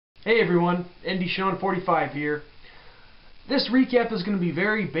Hey everyone, ND Sean 45 here. This recap is going to be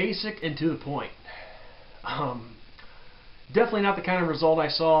very basic and to the point. Definitely not the kind of result I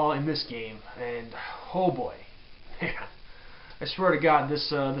saw in this game, and oh boy, man, I swear to God,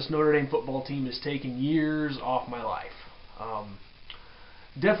 this Notre Dame football team has taken years off my life.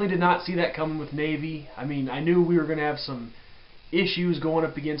 Definitely did not see that coming with Navy. I mean, I knew we were going to have some issues going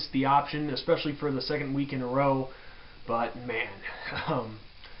up against the option, especially for the second week in a row, but man,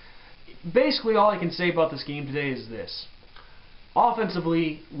 basically all I can say about this game today is this.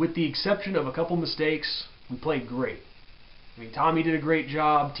 Offensively, with the exception of a couple mistakes, we played great. I mean, Tommy did a great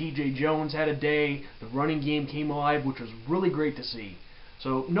job. TJ Jones had a day. The running game came alive, which was really great to see.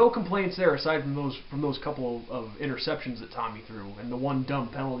 So no complaints there aside from those couple of interceptions that Tommy threw and the one dumb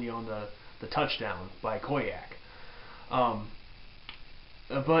penalty on the touchdown by Koyak.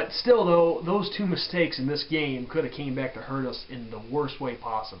 But still, though, those two mistakes in this game could have came back to hurt us in the worst way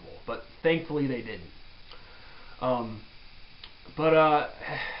possible. But thankfully, they didn't.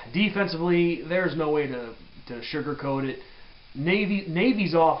 Defensively, there's no way to sugarcoat it.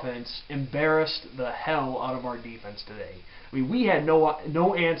 Navy's offense embarrassed the hell out of our defense today. I mean, we had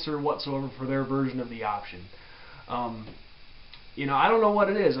no answer whatsoever for their version of the option. I don't know what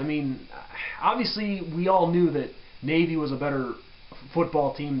it is. I mean, obviously, we all knew that Navy was a better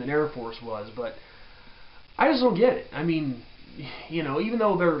football team than Air Force was, but I just don't get it. I mean, even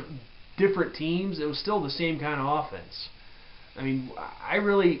though they're different teams, it was still the same kind of offense. I mean, I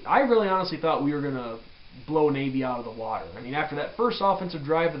really honestly thought we were going to blow Navy out of the water. I mean, after that first offensive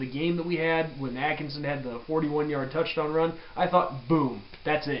drive of the game that we had, when Atkinson had the 41-yard touchdown run, I thought, boom,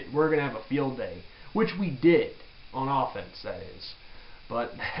 that's it. We're going to have a field day, which we did on offense, that is.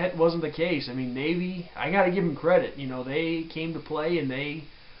 But that wasn't the case. I mean, Navy, I got to give them credit. They came to play and they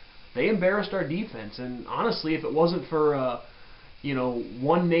embarrassed our defense. And honestly, if it wasn't for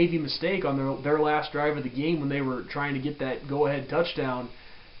one Navy mistake on their last drive of the game when they were trying to get that go-ahead touchdown,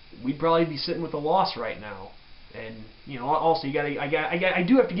 we'd probably be sitting with a loss right now. And also I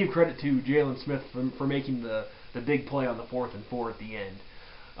do have to give credit to Jalen Smith for making the big play on the 4th and 4 at the end.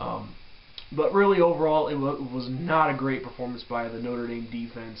 But really, overall, it was not a great performance by the Notre Dame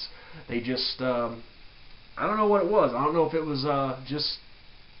defense. They just, I don't know what it was. I don't know if it was just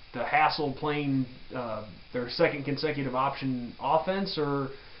the hassle playing their second consecutive option offense,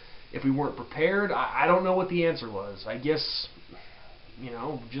 or if we weren't prepared. I don't know what the answer was. I guess,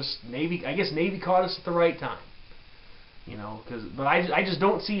 just Navy. I guess Navy caught us at the right time. But I just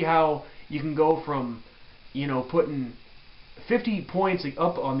don't see how you can go from, putting 50 points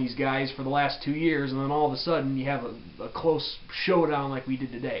up on these guys for the last 2 years, and then all of a sudden you have a close showdown like we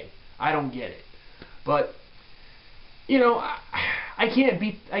did today. I don't get it. But I can't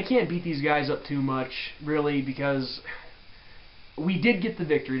beat these guys up too much, really, because we did get the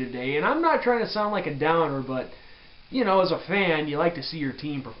victory today. And I'm not trying to sound like a downer, but as a fan, you like to see your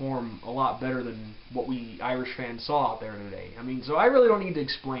team perform a lot better than what we Irish fans saw out there today. I mean, so I really don't need to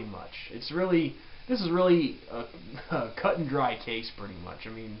explain much. This is really a cut and dry case, pretty much. I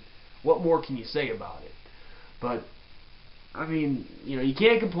mean, what more can you say about it? But I mean, you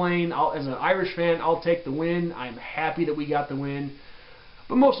can't complain. As an Irish fan, I'll take the win. I'm happy that we got the win.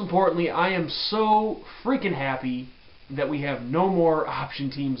 But most importantly, I am so freaking happy that we have no more option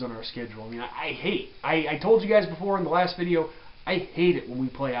teams on our schedule. I mean, I told you guys before in the last video, I hate it when we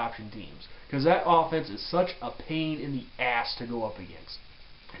play option teams, because that offense is such a pain in the ass to go up against.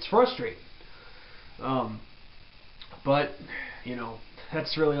 It's frustrating. But,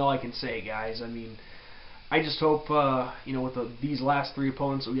 that's really all I can say, guys. I mean, I just hope, with these last 3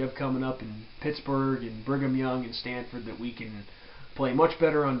 opponents that we have coming up in Pittsburgh and Brigham Young and Stanford, that we can play much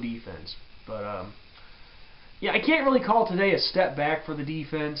better on defense. But, I can't really call today a step back for the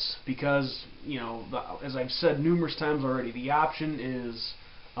defense because, as I've said numerous times already, the option is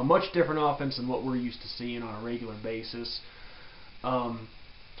a much different offense than what we're used to seeing on a regular basis.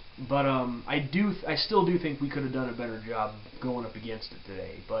 But I still do think we could have done a better job going up against it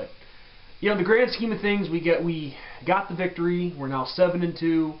today. But in the grand scheme of things, we got the victory. We're now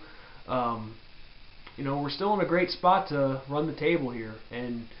 7-2. We're still in a great spot to run the table here,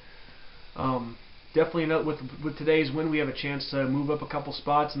 and definitely with today's win, we have a chance to move up a couple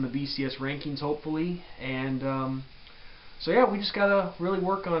spots in the BCS rankings, hopefully. And so yeah, we just gotta really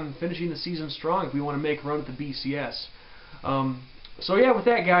work on finishing the season strong if we want to make a run at the BCS. So yeah, with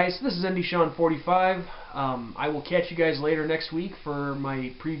that, guys, this is ND Sean 45. I will catch you guys later next week for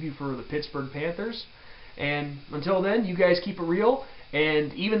my preview for the Pittsburgh Panthers. And until then, you guys keep it real.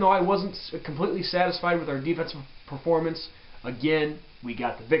 And even though I wasn't completely satisfied with our defensive performance, again, we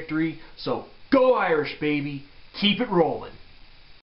got the victory. So go Irish, baby. Keep it rolling.